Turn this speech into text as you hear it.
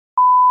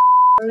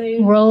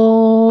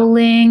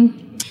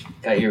Rolling.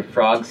 Got your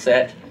frog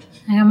set?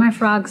 I got my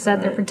frog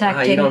set. They're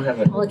protected. You don't have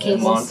a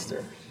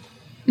monster.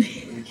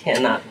 You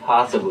cannot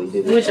possibly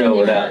do the show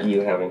without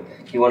you having...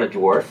 You want a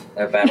dwarf?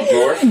 A battle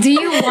dwarf? Do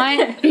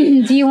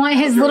you want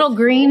his little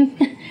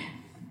green?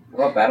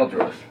 What battle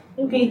dwarf?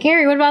 Okay.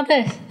 Gary, what about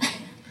this?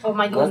 Oh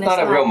my goodness. That's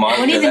not a real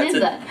monster. What even is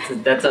that?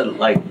 That's a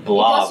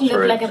blob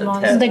for like a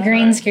monster. The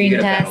green screen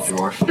test.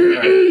 Dwarf.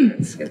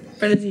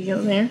 Where does he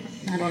go there?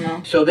 I don't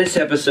know. So this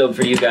episode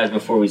for you guys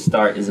before we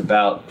start is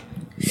about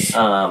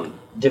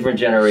different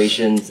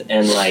generations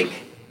and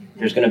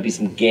there's going to be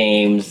some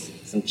games,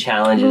 some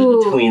challenges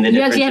between the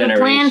different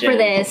generations. You actually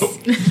have a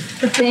plan for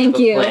this. Thank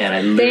you. Plan.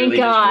 I literally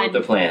just wrote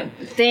the plan.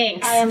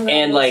 Thanks.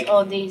 And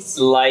all these.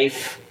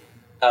 life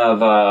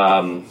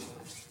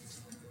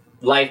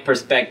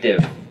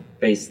perspective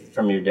based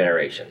from your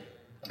generation.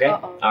 Okay?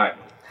 Uh-oh. All right.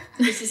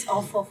 This is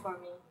awful for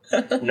me.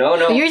 No.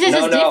 But yours is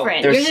just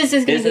different. Yours is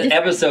just this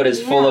episode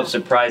is full of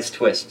surprise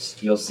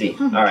twists. You'll see.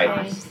 All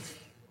right.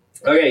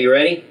 Okay, you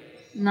ready?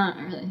 Not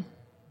really.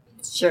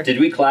 Sure. Did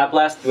we clap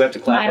last? Do we have to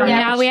clap?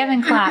 Yeah, we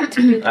haven't clapped.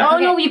 Right. Oh,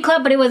 no, you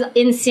clapped, but it was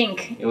in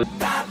sync. It was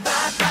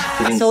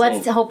So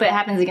let's hope it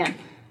happens again.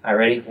 All right,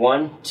 ready?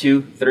 1,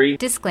 2, 3.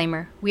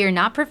 Disclaimer, we are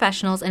not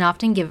professionals and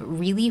often give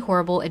really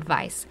horrible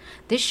advice.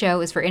 This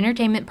show is for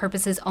entertainment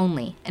purposes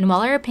only, and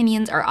while our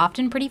opinions are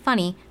often pretty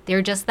funny,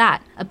 they're just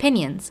that,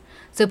 opinions.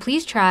 So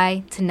please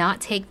try to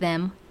not take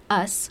them,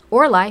 us,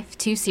 or life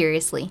too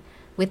seriously.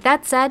 With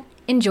that said,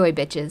 enjoy,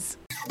 bitches.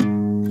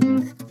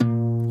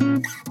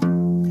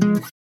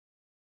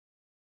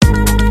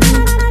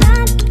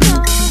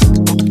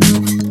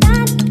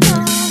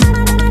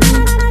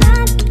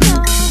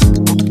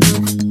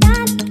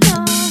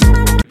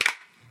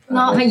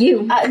 Not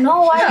you.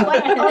 No, why all the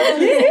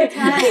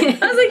time?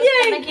 I was like,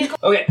 yay.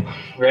 Okay,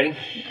 ready?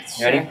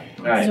 Ready?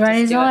 All right. As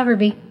ready as I'll ever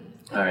be.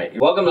 All right.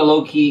 Welcome to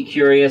Lowkey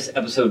Curious,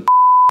 episode.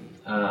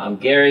 I'm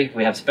Gary.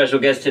 We have special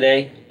guest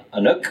today,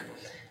 Anouk.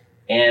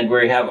 And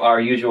we have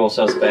our usual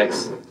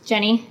suspects.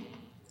 Jenny.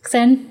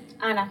 Xen.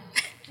 Anna.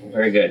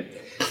 Very good.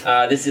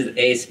 This is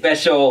a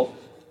special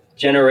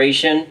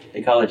generation.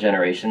 They call it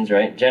generations,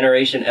 right?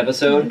 Generation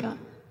episode.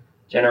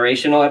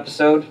 Generational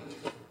episode.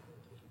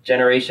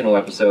 Generational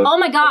episode. Oh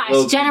my gosh,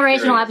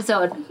 generational Curious.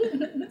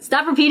 episode.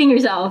 Stop repeating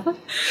yourself.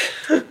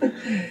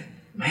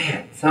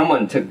 Man,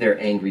 someone took their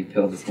angry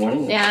pill this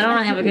morning. Yeah, I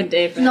don't have a good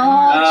day for that.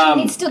 No,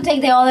 she needs to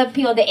take the other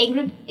pill. The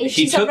angry.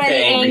 She took the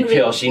angry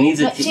pill. She needs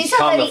it to She's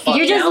calm the already- fuck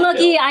You're just down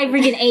lucky pill. I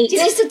freaking ate. She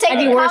needs to take I'd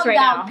be the worse right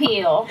countdown now.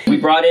 pill.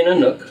 We brought in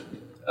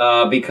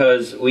Anouk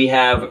because we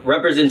have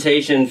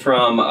representation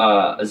from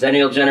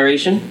Xennial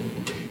generation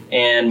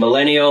and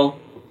millennial,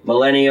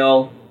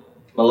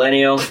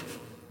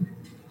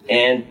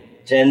 and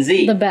Gen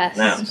Z. The best.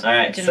 Now, all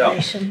right.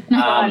 Generation. So,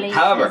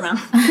 however,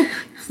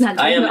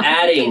 I am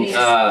adding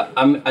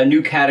a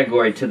new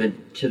category to the.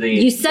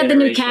 You said the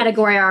new generation.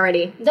 category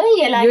already. Don't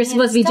yell at You're me.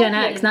 supposed to be Gen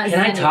Stop X, it. not Can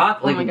I Xennial. talk?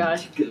 Oh my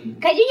gosh.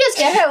 Can you just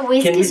get her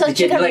whiskey so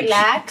she can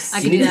relax? I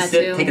You can need do to that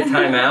sit, too. take a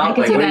time out. I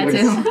can do what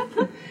that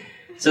too.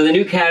 So the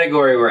new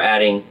category we're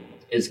adding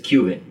is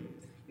Cuban,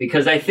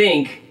 because I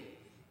think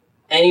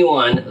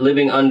anyone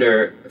living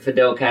under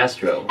Fidel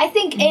Castro I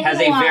think anyone has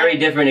a very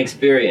different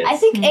experience. I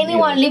think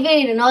anyone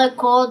living in another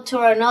culture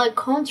or another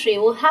country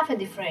will have a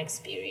different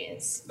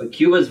experience. But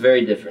Cuba's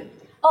very different.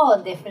 Oh,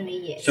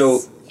 definitely yes. So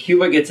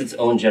Cuba gets its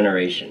own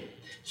generation.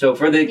 So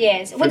for the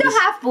yes, we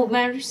don't have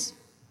boomers.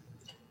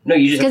 No,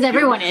 you just Because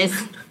everyone is.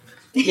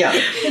 Yeah.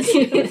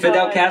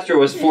 Fidel Castro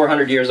was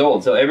 400 years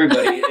old, so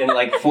everybody in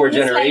like 4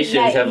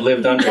 generations have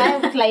lived under.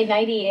 That was like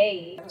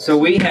 98. So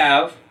we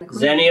have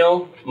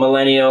Xennial,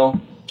 Millennial,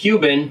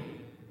 Cuban,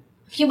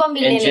 Cuban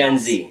millennials. and Gen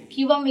Z.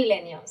 Cuban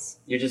millennials.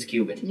 You're just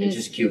Cuban. It's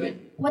just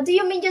Cuban. What do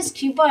you mean just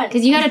Cuban?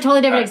 Because you had a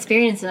totally different Alright.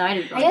 experience than I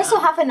did. I also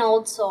have an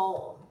old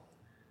soul.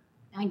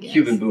 I guess.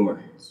 Cuban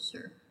boomer.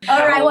 Sure.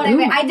 Alright,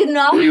 whatever. I do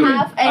not Cuban.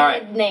 have a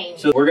Alright. name.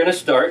 So we're gonna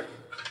start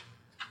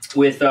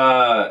with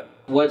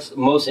what's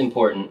most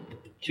important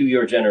to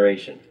your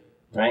generation,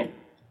 right?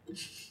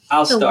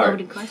 I'll That's a start.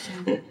 loaded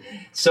question.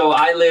 So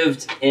I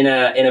lived in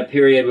a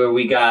period where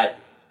we got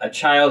a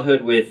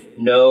childhood with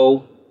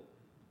no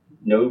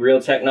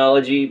real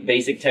technology,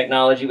 basic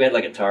technology. We had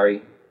like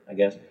Atari, I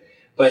guess,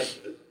 but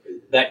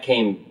that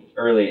came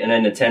early, and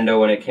then Nintendo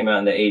when it came out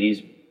in the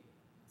 80s.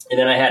 And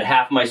then I had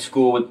half my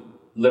school with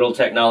little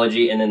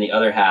technology, and then the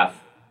other half,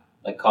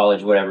 like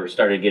college, whatever,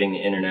 started getting the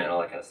internet and all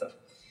that kind of stuff.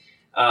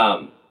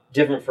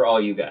 Different for all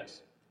you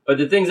guys. But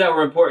the things that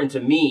were important to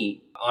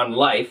me on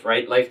life,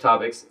 right? Life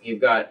topics. You've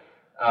got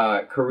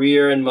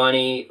career and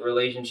money,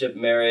 relationship,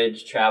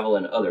 marriage, travel,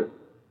 and other.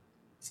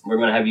 We're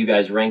going to have you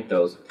guys rank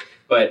those.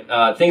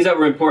 But things that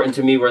were important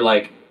to me were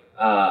like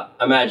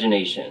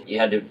imagination. You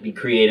had to be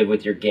creative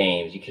with your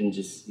games. You couldn't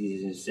just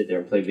sit there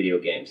and play video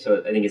games.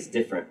 So I think it's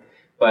different.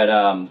 But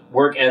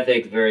work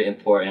ethic, very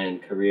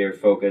important. Career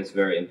focus,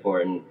 very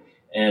important.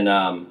 And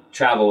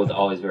travel was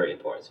always very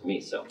important to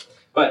me. So,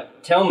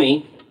 but tell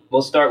me,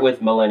 we'll start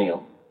with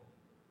millennial.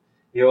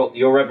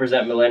 You'll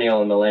represent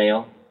millennial and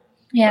millennial.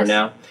 Yes. for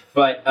now.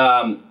 But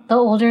The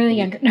older, the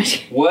younger. No.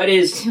 what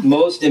is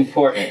most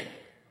important?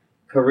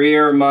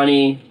 Career,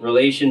 money,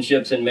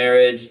 relationships and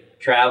marriage,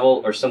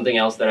 travel, or something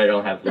else that I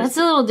don't have listed? That's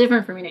a little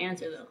different for me to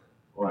answer though.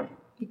 Why?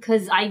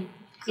 Because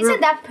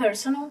Isn't that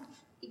personal?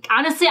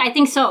 honestly, I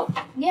think so.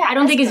 Yeah. I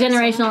don't think that's it's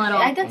personal. generational at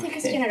all. I don't think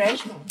it's Okay.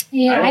 generational.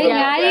 Yeah, I don't know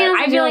about that.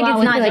 I feel like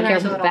it's not like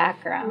generational your at all.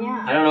 background.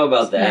 Yeah. I don't know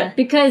about that.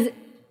 Because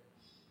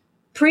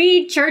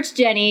pre-church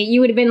Jenny, you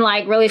would have been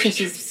like,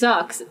 relationships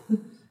sucks.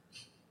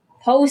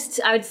 Post,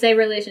 I would say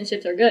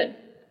relationships are good.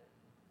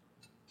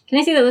 Can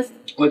I see the list?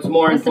 What's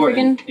more What's the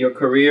important? Your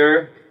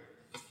career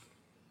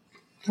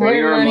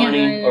or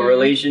money, or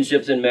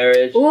relationships and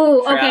marriage?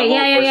 Ooh, okay, travel,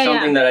 yeah, or yeah.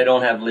 something that I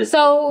don't have listed.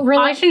 So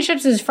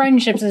relationships is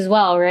friendships as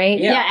well, right?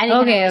 Yeah.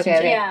 Okay.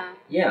 Yeah.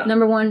 yeah.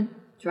 Number one,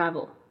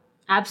 travel.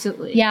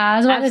 Absolutely. Yeah, I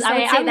was about to say, I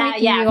would say I'm that,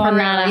 with yeah, you for on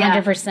real, that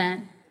yeah.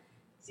 100%.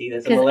 See,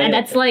 that's a Because millennial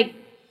that's thing. like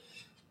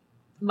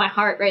my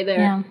heart right there.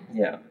 Yeah.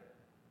 Yeah.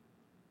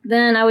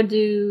 Then I would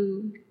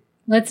do.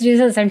 Let's do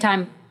this at the same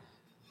time.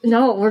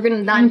 No, we're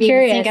gonna not I'm be in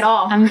curious. sync at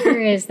all. I'm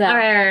curious though. all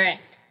right.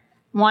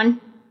 One,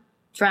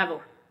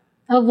 travel.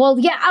 Oh, well,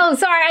 yeah. Oh,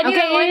 sorry. I knew Okay,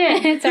 that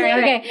one. yeah. Sorry.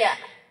 Okay. Yeah.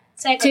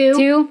 Second. Two.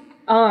 2.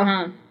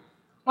 Uh-huh.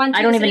 1, 2,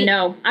 I don't even 3.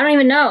 know. I don't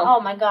even know. Oh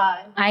my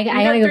god. I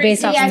gotta go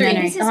based off See, I the think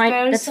memory. this is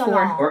Alright, that's personal.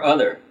 4. Or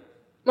other.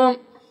 Well,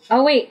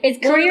 Oh wait, is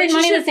career and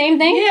money the relationship- same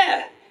thing?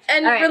 Yeah.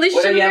 and All right. relationship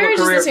What do and you have a marriage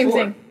is career the same for?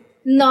 thing.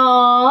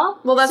 No.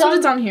 Well, that's Some- what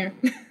it's on here.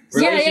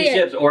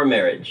 Relationships or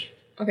marriage.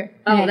 Okay.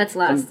 Oh, Okay. that's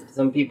last.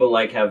 Some people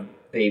like have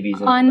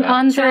babies. On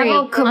 3. Travel,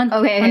 okay, On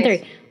okay.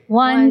 3.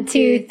 1,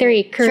 2,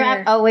 3.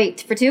 Career. Oh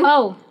wait, for 2?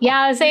 Oh,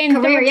 yeah. I was saying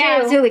career. number Yeah,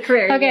 2. absolutely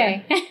career.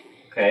 Okay.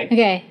 Okay.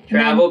 Okay.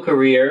 Travel,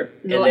 career,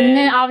 and And And then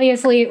then.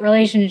 obviously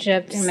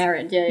relationships. And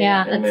marriage. Yeah, Yeah.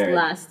 yeah. And That's marriage.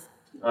 last.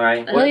 All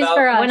right. At What least about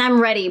for us. When I'm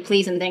ready,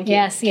 please and thank you.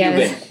 Yes.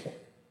 Cuban?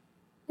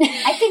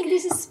 I think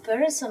this is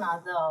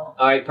personal though.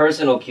 All right,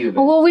 personal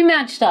Cuban. Well, we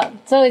matched up,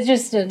 so it's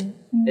just a.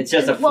 It's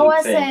just a What fluke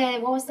was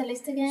thing. the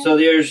list again? So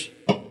there's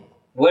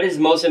what is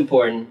most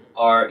important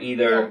are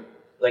either Yeah.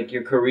 like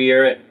your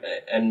career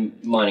and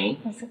money,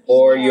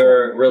 or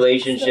your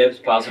relationships,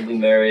 possibly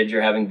marriage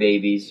or having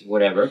babies,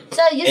 whatever,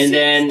 So you and see,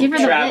 then Give her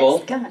the travel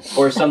list. God.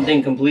 or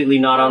something completely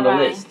not on the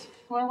Alright. list.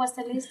 What was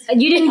the list?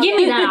 You didn't give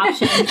me that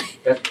option.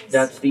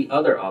 That's the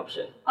other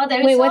option. Oh, there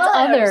is Wait, what's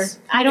others.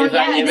 I don't. If I-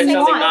 Yeah, if this it's is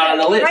something one. not on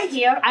the list. Right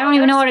here. I don't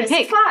even know what to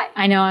pick. Specify.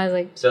 I know. I was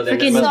like, So then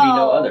there Freaking must be no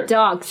so- other.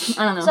 Dogs.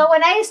 I don't know. So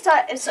when I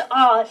start,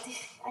 I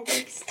think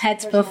it's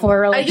pets personal.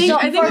 before I think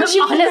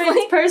relationships.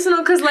 it's personal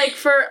because, like,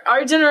 for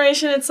our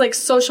generation, it's like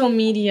social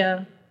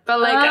media. But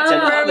like That's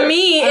another. for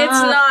me, it's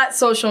not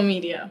social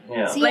media.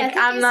 Yeah. See, Like, I think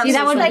I'm it's not just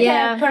social. like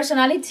Yeah. a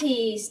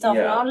personality stuff,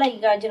 Yeah. not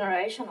like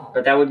generational.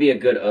 But that would be a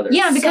good other.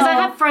 yeah, because I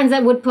So- have friends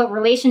that would put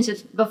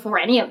relationships before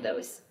any of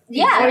those.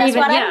 Yeah, Or that's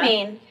even- what yeah. I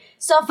mean.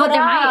 So for But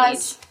they're my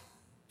us,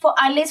 for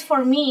at least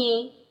for me,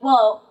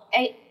 well,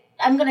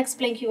 I'm gonna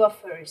explain Cuba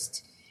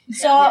first.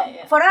 So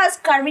for us,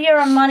 career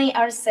and money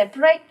are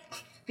separate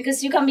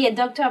because you can be a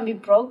doctor and be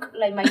broke,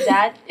 like my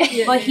dad,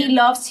 but he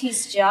loves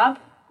his job.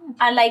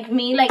 And like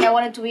me, like I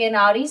wanted to be an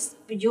artist,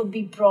 but you'll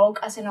be broke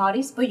as an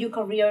artist, but your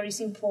career is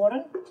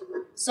important.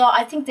 So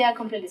I think they are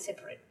completely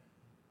separate.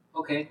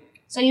 Okay.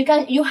 So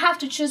you have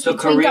to choose So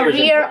between career is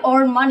career important.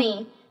 or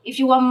money. If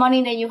you want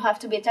money, then you have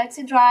to be a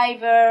taxi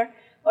driver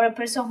or a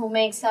person who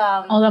makes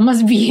Oh, that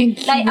must be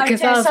like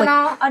because I was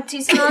like,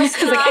 artisanal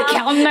stuff.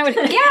 accountant. I would,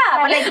 Yeah,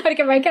 but like, I would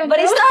get my accountant. but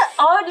it's not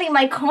only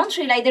my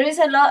country. Like there is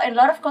a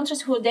lot of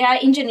countries who they are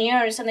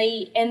engineers and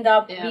they end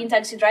up being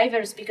taxi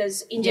drivers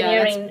because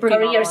engineering pretty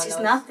normal careers in is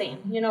those. nothing.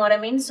 You know what I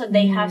mean? So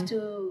they have to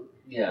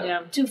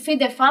Yeah. feed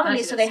their family,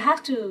 That's so they just-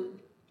 have to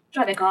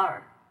drive a car.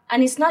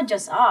 And it's not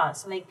just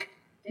us. Like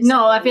there's No,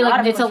 a I feel lot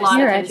like of it's a lot countries of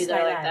You're countries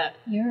that are like that.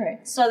 You're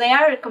right. So they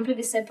are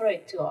completely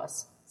separate to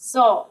us.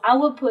 So I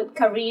will put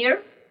career,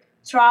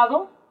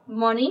 travel,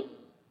 money,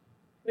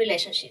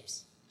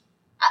 relationships.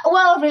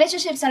 Well,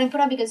 relationships are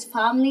important because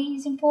family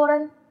is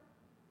important.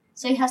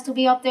 So it has to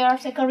be up there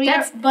after career.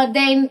 That's- but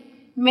then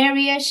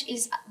marriage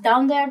is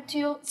down there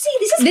too. See,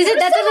 this is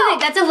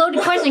That's a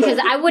loaded question because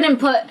I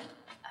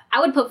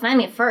would put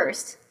family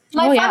first.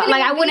 My Oh, yeah. family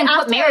Like I would be wouldn't put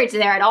after- marriage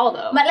there at all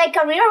though. But like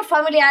career or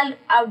family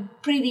are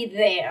pretty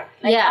there.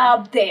 Like Yeah.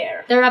 up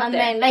there. They're up and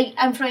there. then like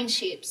and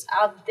friendships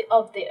up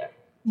there.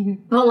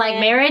 But like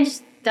marriage,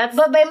 that's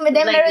But then like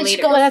marriage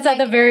later. goes Well, that's at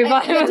the very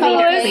like, bottom of the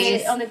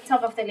list. on the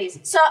top of the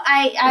list. So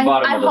I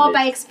bottom of the hope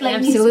I list.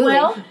 explained Absolutely.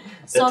 this well.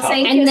 So top.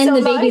 thank you and then so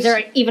the much. babies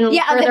are even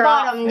Yeah, at the further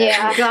bottom, off.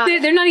 yeah. God.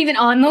 They're not even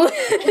on the list.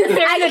 They're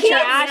in the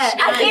trash.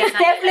 I kids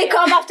definitely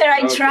come after I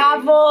Okay.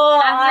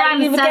 travel. After I I'm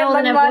get settled my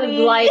and I've money. lived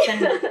life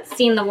and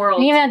seen the world.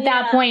 And even at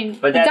that Yeah.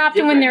 point, But it's that's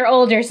often when different. they're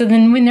older. So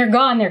then when they're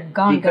gone,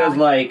 Because gone.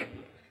 like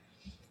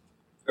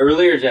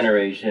earlier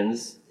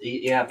generations,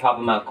 you have to pop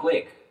them out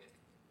quick.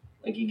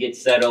 Like you get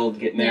settled,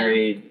 get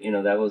married. You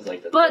know that was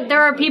like the. But thing.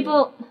 there are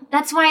people.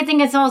 That's why I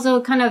think it's also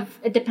kind of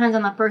it depends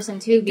on the person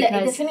too It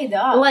because definitely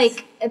does.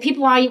 like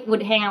people I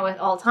would hang out with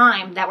all the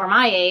time that were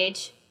my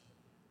age,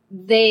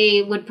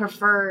 they would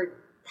prefer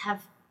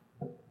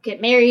get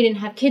married and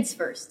have kids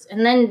first,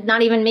 and then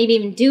not even maybe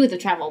even do the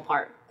travel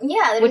part.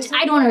 Yeah, there which is I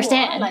people don't who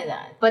understand. are like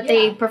that. But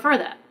they prefer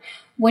that.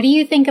 What do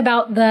you think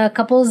about the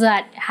couples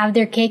that have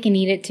their cake and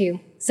eat it too?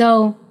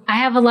 So I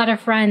have a lot of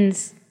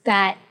friends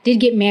that did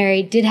get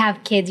married, did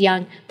have kids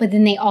young, but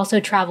then they also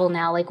travel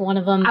now. Like one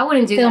of them I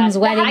wouldn't do films that.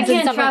 weddings I and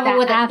can't stuff like travel that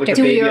with a after. With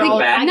the baby on the 2-year-old.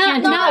 back? I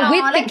can't Not do with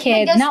that. the like,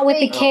 kids, just not with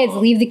the wait. kids.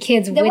 Leave the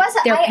kids There with was a-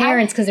 their I-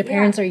 parents because their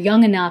parents are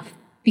young enough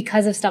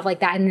because of stuff like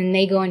that, and then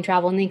they go and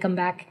travel and they come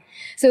back.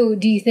 So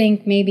do you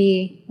think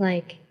maybe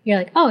like you're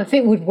like, oh, if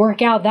it would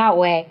work out that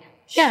way?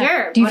 Yeah.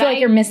 Sure. Do you but feel like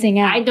you're missing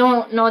out? I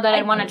don't know that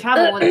I'd want to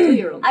travel with a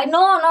 2-year-old. I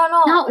know,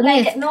 Not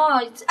like with. no,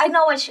 I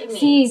know what she means.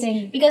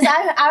 See, Because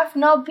I've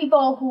known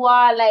people who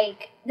are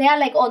like they are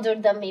like older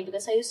than me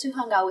because I used to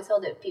hang out with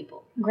older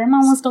people. Grandma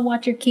wants to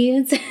watch her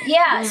kids.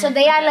 Yeah, so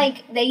they are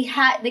like they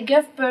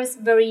give birth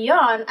very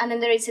young, and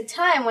then there is a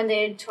time when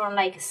they turn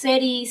like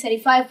 30,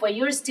 35 where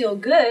you're still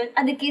good,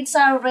 and the kids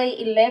are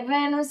already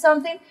 11 or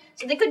something.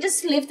 So they could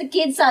just leave the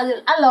kids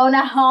alone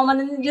at home and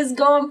then just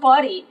go and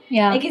party.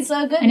 Yeah. Like it's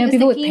so good I know because people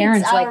the with kids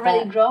parents are like already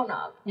that. grown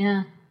up.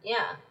 Yeah. Yeah,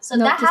 so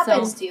that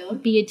happens to you.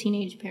 Be a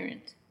teenage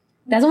parent.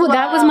 That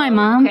was my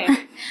mom. Okay.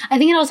 I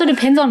think it also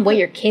depends on what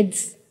your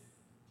kids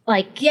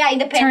like Yeah,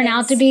 independence. turn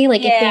out to be.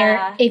 Like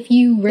if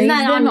you raise Isn't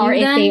that them on or you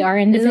if then? they are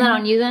Isn't independent. that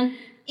on you then?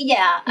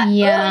 Yeah,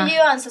 Yeah. you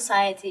and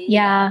society.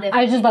 Yeah, I was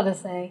definitely. just about to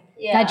say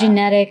Yeah. that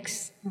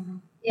genetics.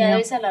 Yeah,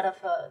 there's a lot of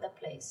that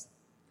place.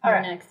 All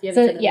right. Next, you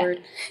So, haven't said the yeah.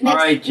 word. All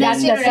right, Gen That's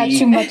Z. That's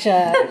too much.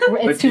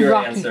 What's It's too your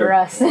rocky answer? for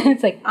us.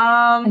 It's like Do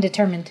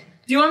undetermined.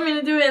 you want me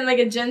to do it in like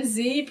a Gen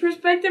Z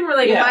perspective or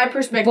like Yeah. my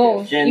perspective?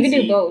 Both. Gen You can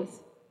Z. do both.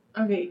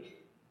 Okay.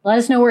 Let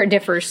us know where it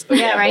differs.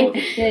 Yeah, right?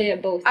 both. Yeah,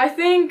 both. I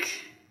think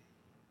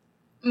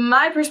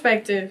my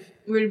perspective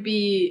would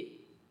be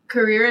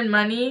career and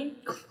money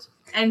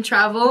and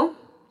travel,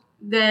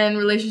 then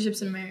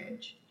relationships and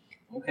marriage.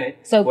 Okay.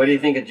 So- what do you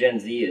think a Gen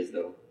Z is,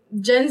 though?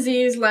 Gen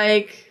Z is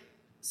like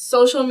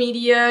social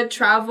media,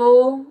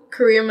 travel,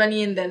 career,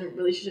 money, and then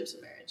relationships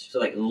and marriage. So,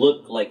 like,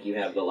 look like you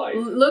have the life.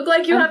 Look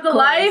like you have the course.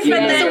 life, Yeah.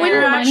 and So then wouldn't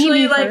you're money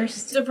actually be like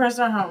first? depressed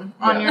at home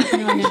on Yeah. your.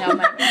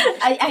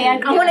 I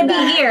agree. I want to with be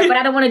that. here, but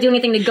I don't want to do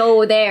anything to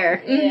go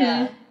there.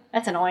 Yeah.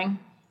 That's annoying.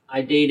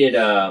 I dated,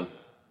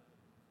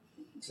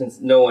 since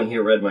no one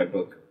here read my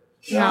book.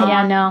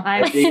 Yeah, no.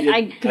 I dated-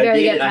 I could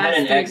barely get I had past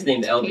an ex 3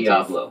 named El pages.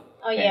 Diablo.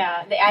 Oh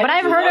yeah, the Irish. But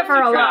I've heard of her a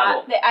Love to lot.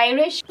 travel. the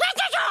Irish.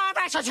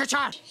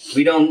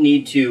 We don't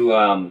need to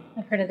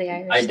I've heard of the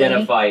Irish.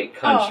 identify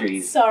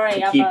countries sorry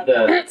to keep about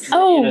the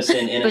Oh.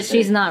 innocent. But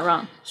she's not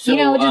wrong. So, You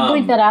know, just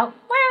bleep that out.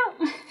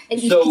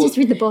 You So- can just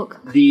read the book.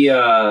 The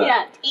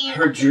Yeah.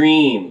 her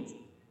dream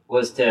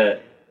was to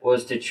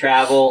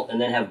travel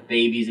and then have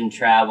babies and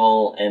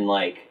travel and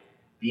like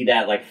be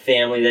that like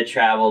family that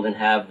traveled and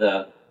have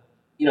the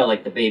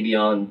like the baby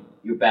on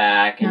your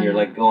back and you're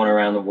like going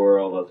around the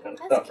world, all that kind of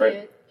That's stuff, cute.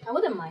 right? I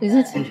wouldn't mind. Is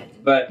that.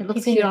 it? But It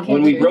looks You cute on think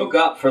when we pictures. broke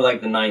up for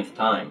like the 9th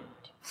time,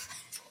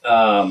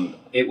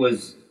 it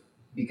was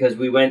because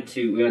we went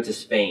to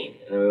Spain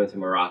and then we went to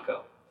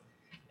Morocco,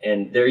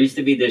 and there used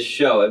to be this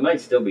show. It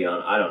might still be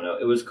on. I don't know.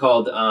 It was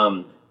called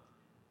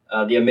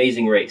The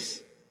Amazing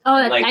Race. Oh,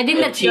 Like, I think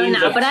the that's done teams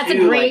now, of but that's a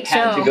two, great like,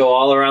 had show. to go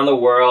all around the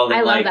world. And,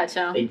 I love like, that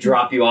show. They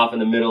drop you off in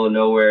the middle of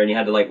nowhere, and you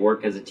had to like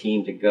work as a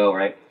team to go,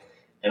 right?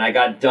 And I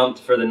got dumped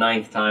for the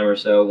 9th time or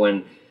so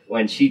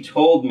when she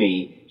told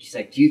me, she's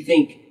like, "Do you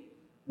think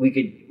we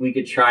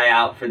could try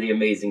out for The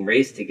Amazing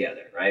Race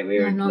together?" Right? We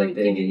were like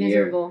dating a year,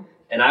 miserable.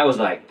 and I was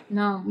like,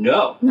 No.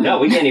 No,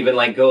 we can't even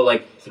like go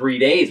like 3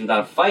 days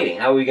without fighting.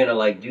 How are we gonna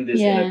like do this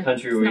in Yeah, a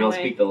country where we no don't way.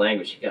 speak the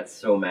language? She got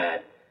so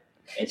mad,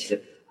 and she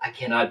said, "I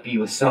cannot be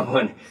with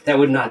someone that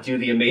would not do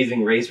The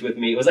Amazing Race with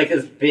me." It was like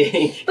this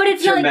big, But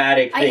it's not like-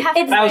 dramatic I thing. have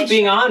And I was to-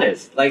 being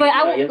honest. Like, But you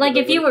have to like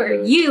if live you were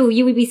with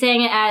you would be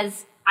saying it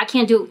as I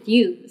can't do it with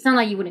you. It's not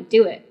like you wouldn't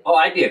do it. Oh,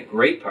 I'd be a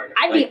great partner.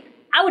 I Like,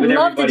 would with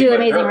love to everybody do but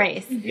Amazing her.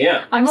 Race.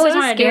 Yeah. I'm so always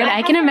wanted to do scared. it.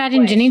 I can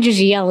imagine Jenny just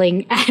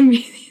yelling at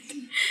me.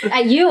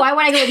 At you, I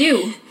want to go with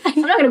you.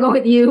 I'm not gonna go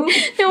with you.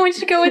 No one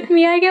should go with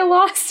me. I get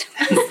lost.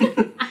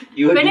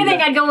 You would If be anything,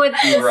 the- I'd go with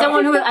You're right.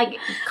 someone who like I'm like,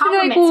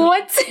 compliments me.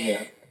 what?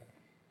 Yeah.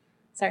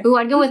 Sorry. Ooh,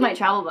 I'd go with my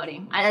travel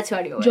buddy. That's who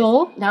I'd go with.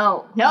 Joel?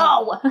 No.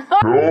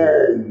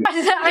 I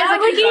was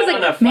like, He's he's gonna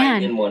like, fight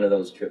man. in one of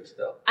those trips,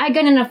 though. I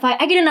get in a fight.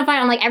 I get in a fight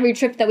on like every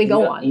trip that we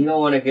go on. You don't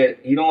want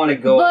to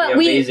go on the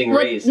Amazing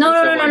Race. No, with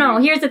no, no, no, someone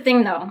no. Here's the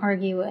thing, though.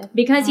 argue with.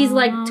 Because he's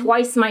like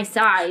twice my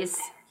size,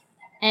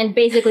 and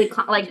basically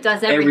like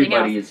does everything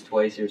Everybody else. is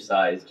twice your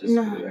size. Just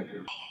No. for the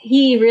record.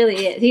 He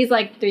really is. He's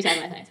like 3 times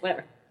my size.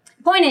 Whatever.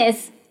 Point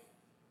is,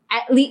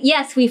 at least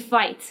yes, we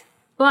fight,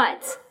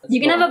 but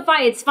you can have a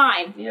fight. It's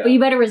fine, Yeah. but you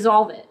better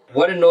resolve it.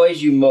 What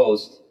annoys you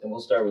most? And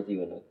we'll start with you,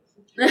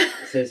 Anouk,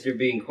 since you're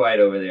being quiet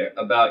over there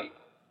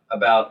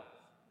about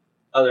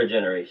other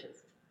generations.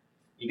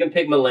 You can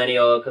pick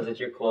millennial because it's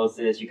your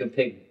closest. You can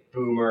pick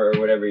boomer or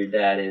whatever your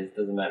dad is.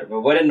 Doesn't matter.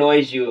 But what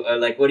annoys you? Or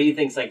like, what do you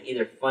think's like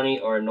either funny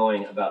or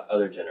annoying about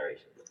other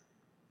generations?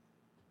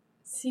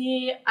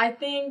 See, I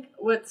think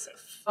what's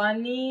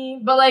funny,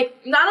 but like,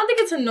 I don't think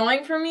it's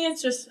annoying for me.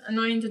 It's just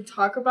annoying to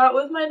talk about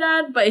with my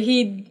dad. But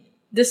he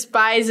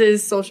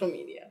despises social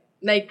media.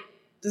 Like,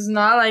 does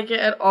not like it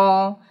at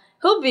all.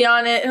 He'll be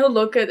on it, he'll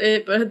look at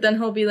it, but then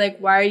he'll be like,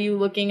 why are you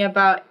looking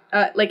about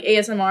like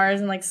ASMRs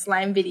and like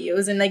slime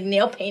videos and like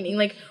nail painting?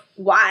 Like,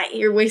 why?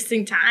 You're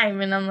wasting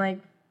time. And I'm like,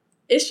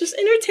 it's just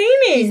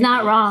entertaining. He's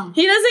not wrong.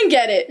 He doesn't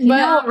get it. But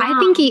No, I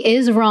think he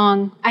is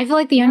wrong. I feel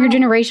like the younger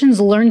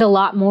generations learned a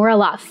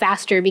lot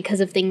faster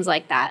because of things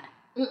like that.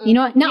 You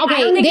know what? No, I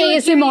okay, don't think they it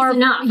was curious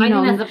enough. you I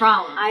know. think that's the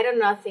problem. I do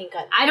not think.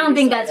 I don't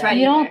think that's right.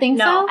 You don't think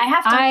No, so? I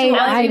have talked to I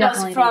Filipinos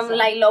definitely from think so.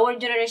 like lower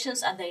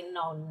generations, and they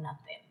know nothing.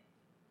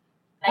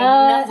 Like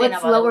nothing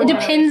what's about lower the It world.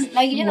 depends.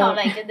 Like you know,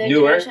 like the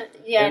Newer generation.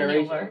 Yeah,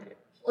 generation? newer.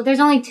 Well, there's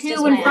only two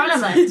Just in my front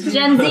of us.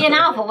 Gen Z and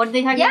Alpha. What are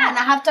they talking Yeah, and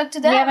about? I have talked to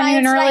them. We haven't and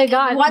even it's really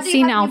like, what do you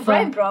seen have in your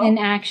alpha brain, bro? in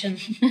action.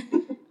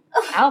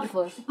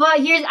 Alpha. But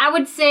I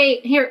would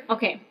say,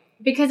 okay,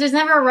 because there's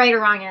never a right or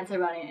wrong answer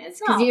about any of this,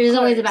 because No, there's of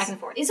always a course. back and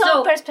forth. It's So,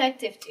 all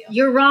perspective, too.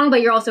 you're wrong,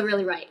 but you're also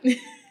really right.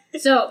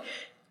 So,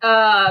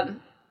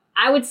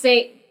 I would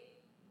say,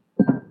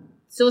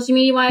 social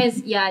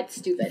media-wise, yeah, it's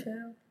stupid.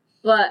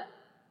 But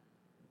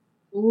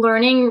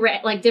learning,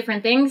 like,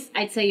 different things,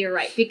 I'd say you're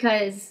right.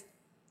 Because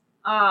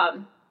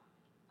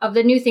of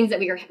the new things that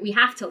we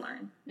have to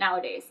learn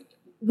nowadays.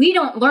 We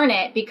don't learn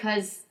it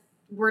because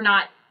we're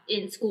not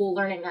in school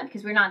learning that,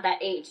 because we're not that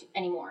age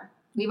anymore.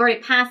 We've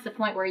already passed the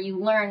point where you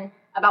learn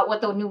about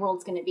what the new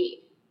world's going to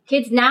be.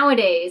 Kids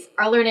nowadays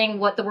are learning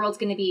what the world's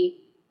going to be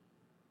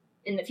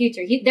in the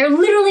future. They're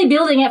literally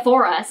building it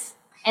for us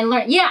and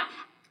learn. Yeah,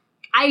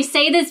 I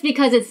say this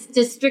because it's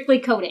just strictly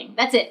coding.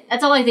 That's it.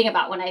 That's all I think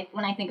about when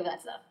I think of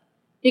that stuff.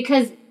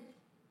 Because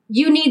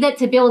you need that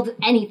to build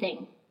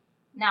anything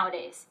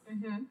nowadays.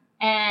 Mm-hmm.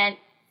 And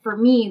for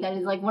me, that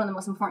is like one of the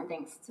most important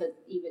things to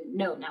even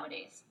know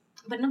nowadays.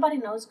 But nobody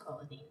knows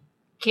coding.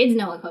 Kids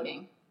know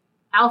coding.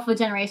 Alpha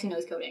generation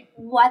knows coding.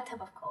 What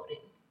type of coding?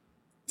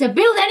 To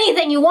build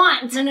anything you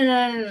want.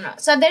 No.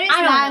 So there is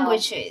I don't know.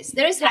 languages.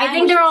 There is languages. I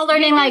think they're all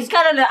learning like. It's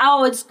kind of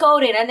it's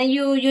coding, and then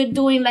you're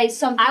doing like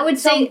something. I would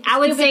say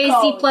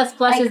code.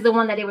 C++ is the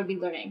one that they would be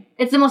learning.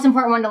 It's the most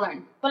important one to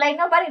learn. But like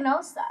nobody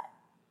knows that.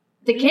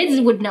 The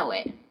kids would know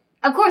it,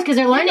 of course, because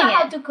they're learning You know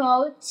how it. to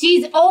code.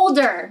 She's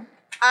older.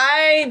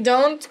 I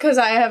don't, because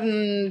I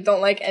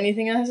don't like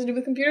anything that has to do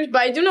with computers,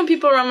 but I do know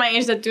people around my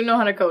age that do know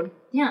how to code.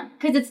 Yeah,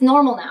 because it's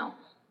normal now.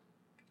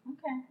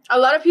 Okay. A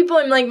lot of people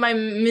in like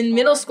in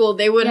middle school,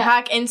 they would Yeah.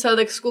 hack into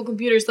the school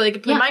computers so they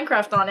could play Yeah.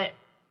 Minecraft on it.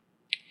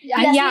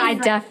 I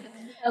definitely.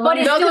 But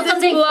it's No, still because it's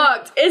something.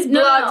 blocked. It's No,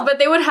 blocked, no. but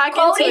they would hack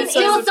Coding into it. It's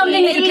still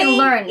something that you can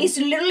learn. It's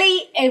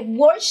literally a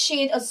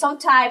worksheet of some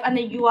type, and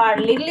then you are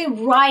literally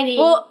writing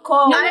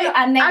code.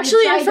 And then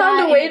I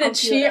found a way to computer.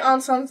 cheat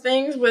on some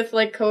things with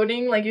like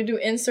coding. Like you do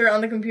insert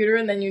on the computer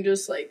and then you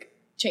just like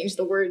change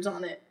the words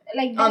on it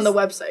Like on the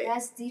that's- website.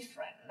 That's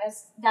different.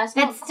 That's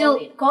not still-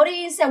 coding.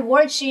 Coding is a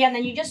worksheet, and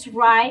then you just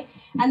write,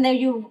 and then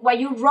while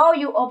you roll,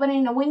 you open it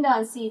in a window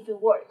and see if it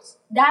works.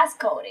 That's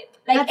coding.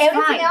 Like That's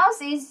everything fine.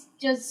 else is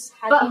just.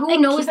 But who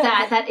knows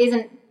that? That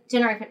isn't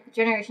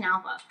Generation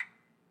Alpha.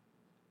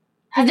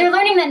 Because they're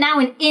learning that now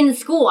in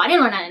school. I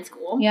didn't learn that in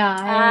school. Yeah,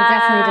 I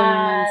definitely didn't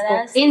learn that in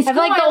that's- school. In I school,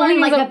 feel like the I learned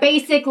only like the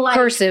basic like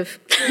cursive.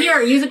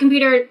 here, use a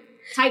computer,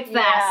 type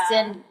fast, Yeah.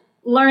 and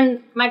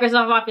learn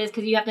Microsoft Office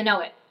because you have to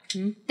know it.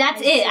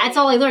 That's it. That's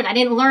all I learned. I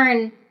didn't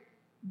learn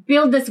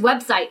build this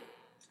website.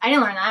 I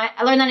didn't learn that.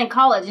 I learned that in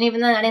college, and even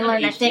then, I didn't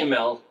learn that thing.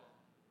 HTML. It's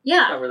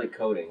Yeah, not really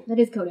coding. that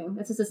is coding.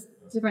 That's just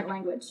a different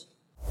language.